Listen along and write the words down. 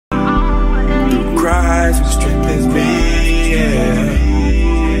cries will strengthen me, yeah.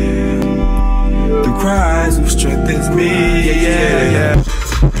 Through cries will strengthen me, yeah.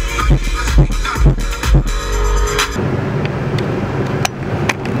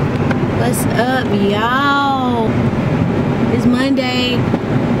 What's up, y'all? It's Monday,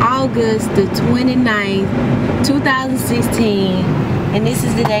 August the 29th, 2016, and this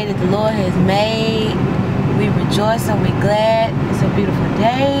is the day that the Lord has made. We rejoice and we're glad. It's a beautiful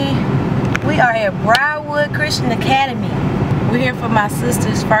day. We are at Briarwood Christian Academy. We're here for my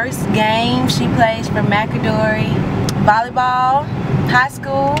sister's first game. She plays for MCADORY Volleyball High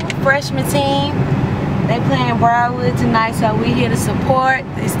School freshman team. They playing Briarwood tonight, so we're here to support.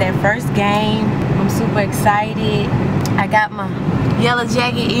 It's their first game. I'm super excited. I got my yellow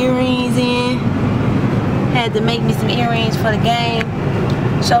jacket earrings in. Had to make me some earrings for the game.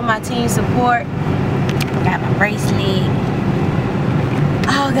 Show my team support. Got my bracelet.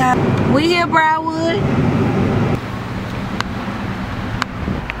 Oh God. We here, Briarwood.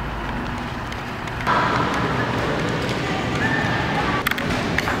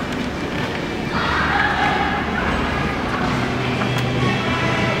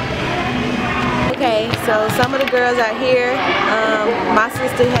 Okay, so some of the girls are here. My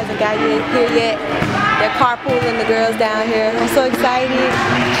sister hasn't got here yet. They're carpooling the girls down here. I'm so excited.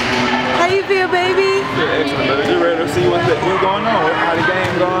 How you feel, baby? Yeah, excellent. You ready to see what's going on? How the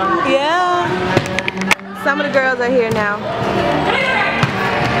game going? Yeah. Some of the girls are here now.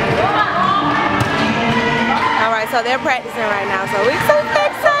 All right, so they're practicing right now. So we're so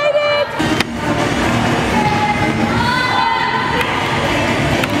excited.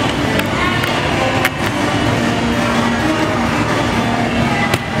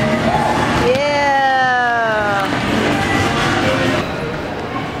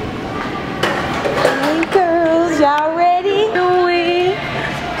 Y'all ready?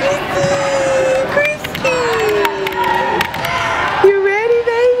 Christy! You ready,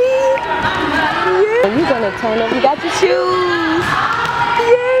 baby? Yeah. You're gonna turn up. You got your shoes.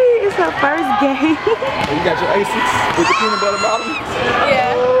 Yay! It's our first game. You got your Asics with the peanut butter bottom?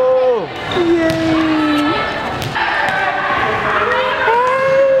 Yeah. Oh! Yay!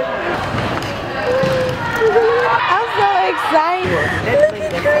 I'm so excited. Look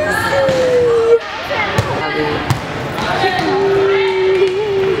at Christy!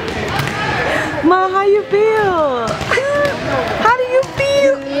 Mom, how you feel? How do you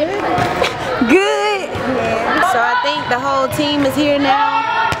feel? Good. So I think the whole team is here now,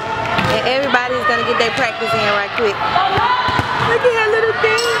 and everybody's gonna get their practice in right quick. Look at her little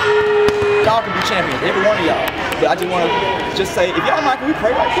baby. Y'all can be champions, every one of y'all. But I just want to say, if y'all like, we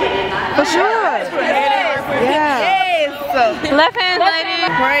pray right quick. For sure. Yeah. Left hand, lady.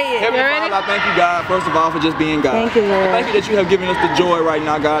 Pray it. Heavenly Father, I thank you, God, first of all, for just being God. Thank you, Lord. Thank you that you have given us the joy right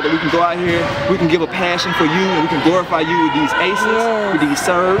now, God, that we can go out here, we can give a passion for you, and we can glorify you with these aces, with these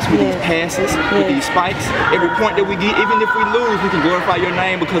serves, with these passes, with these spikes. Every point that we get, even if we lose, we can glorify your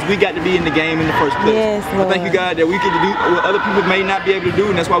name because we got to be in the game in the first place. Yes, Lord. I thank you, God, that we get to do what other people may not be able to do,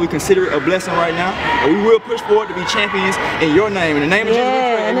 and that's why we consider it a blessing right now. And we will push forward to be champions in your name. In the name of Jesus, we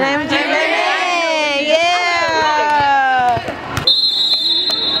pray. In the name of Jesus.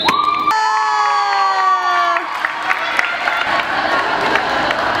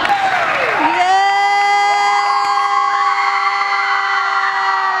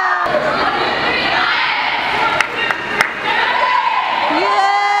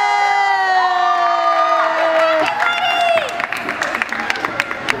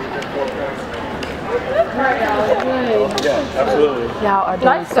 Y'all are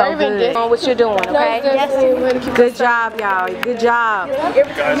doing so good on what you're doing, okay? Yes. Good job, y'all. Good job.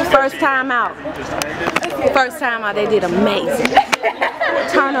 First time out. First time out, they did amazing.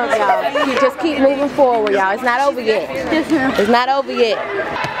 Turn up, y'all. Just keep moving forward, y'all. It's not over yet. It's not over yet.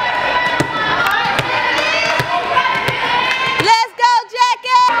 Let's go,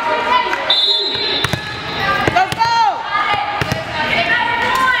 Jackie! Let's go!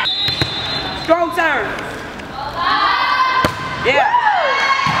 Strong turn. Yeah.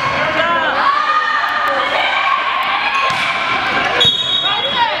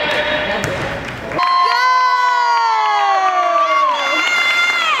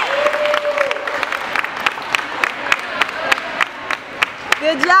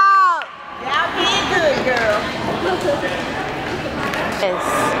 Good job. Y'all did good, girl. Yes.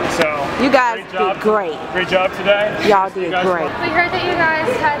 So, you guys did great. Great job today. Y'all did great. We heard that you guys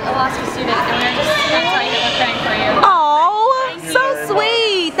had a loss of a student, and we're just going to tell you that we're praying for you. Oh, so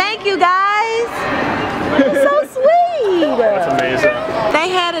sweet. Thank you, guys. So sweet. That's amazing. They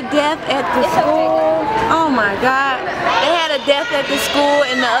had a death at the school. Oh my God. They had a death at the school,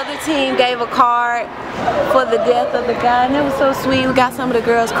 and the other team gave a card for the death of the guy, and it was so sweet. We got some of the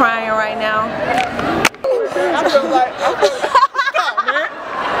girls crying right now. I feel like, stop, man.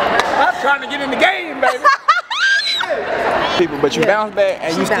 I'm trying to get in the game, baby. People, but you bounce back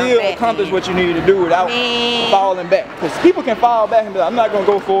and you still accomplish what you needed to do without falling back. Because people can fall back and be like, I'm not gonna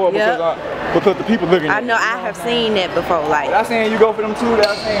go forward because the people looking at me. I know, I have seen that before. Like, I saying you go for them two. That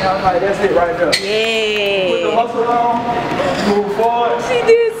I was like, that's it right there. Yeah. Put the hustle on, move forward. She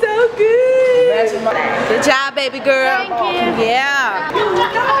did so good. Good job, baby girl. Thank you. Yeah.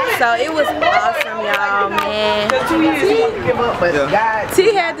 So it was awesome, y'all, man.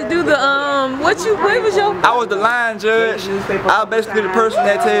 T had to do the what was your? I was the line judge. I was basically the person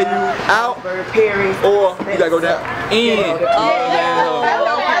that tell you out or you gotta go down in.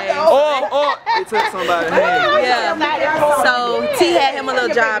 Or it took somebody's hand. Yeah. So T had him a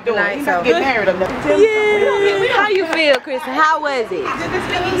little job tonight. So yeah. How you feel, Kristen? How was it?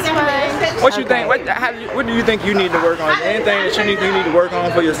 What you think? What do you think you need to work on? Is there anything that you need to work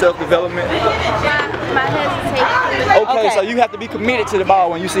on for your self-development? My hesitation. Okay, so you have to be committed to the ball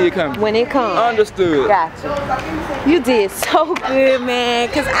when you see it coming. When it comes. Understood. Gotcha. You did so good, man.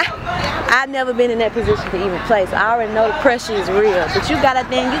 Cause I've never been in that position to even play, so I already know the pressure is real. But you got a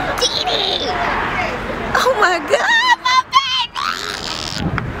thing, you did it. Oh my God, my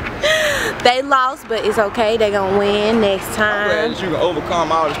baby. They lost, but it's okay. They gonna win next time. I'm glad that you can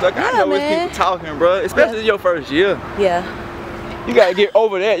overcome all the stuff. I know it's people talking, bro. Especially your first year. Yeah. You gotta get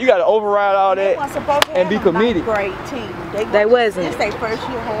over that. You gotta override all that and be committed. Great team. They wasn't. It's their first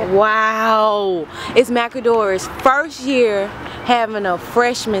year. Wow. It's MCADORY's first year having a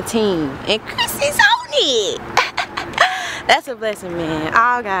freshman team, and Chrissy's on it. That's a blessing, man.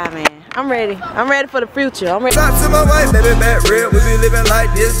 Oh God, man. I'm ready. I'm ready for the future. I'm ready. Talk to my wife, baby, back real. We be living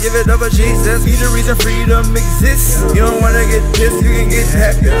like this. Give it up for Jesus. Be the reason freedom exists. You don't wanna get pissed, you can get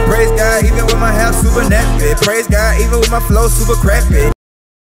happy. Praise God, even with my house super nappy. Praise God, even with my flow super crappy.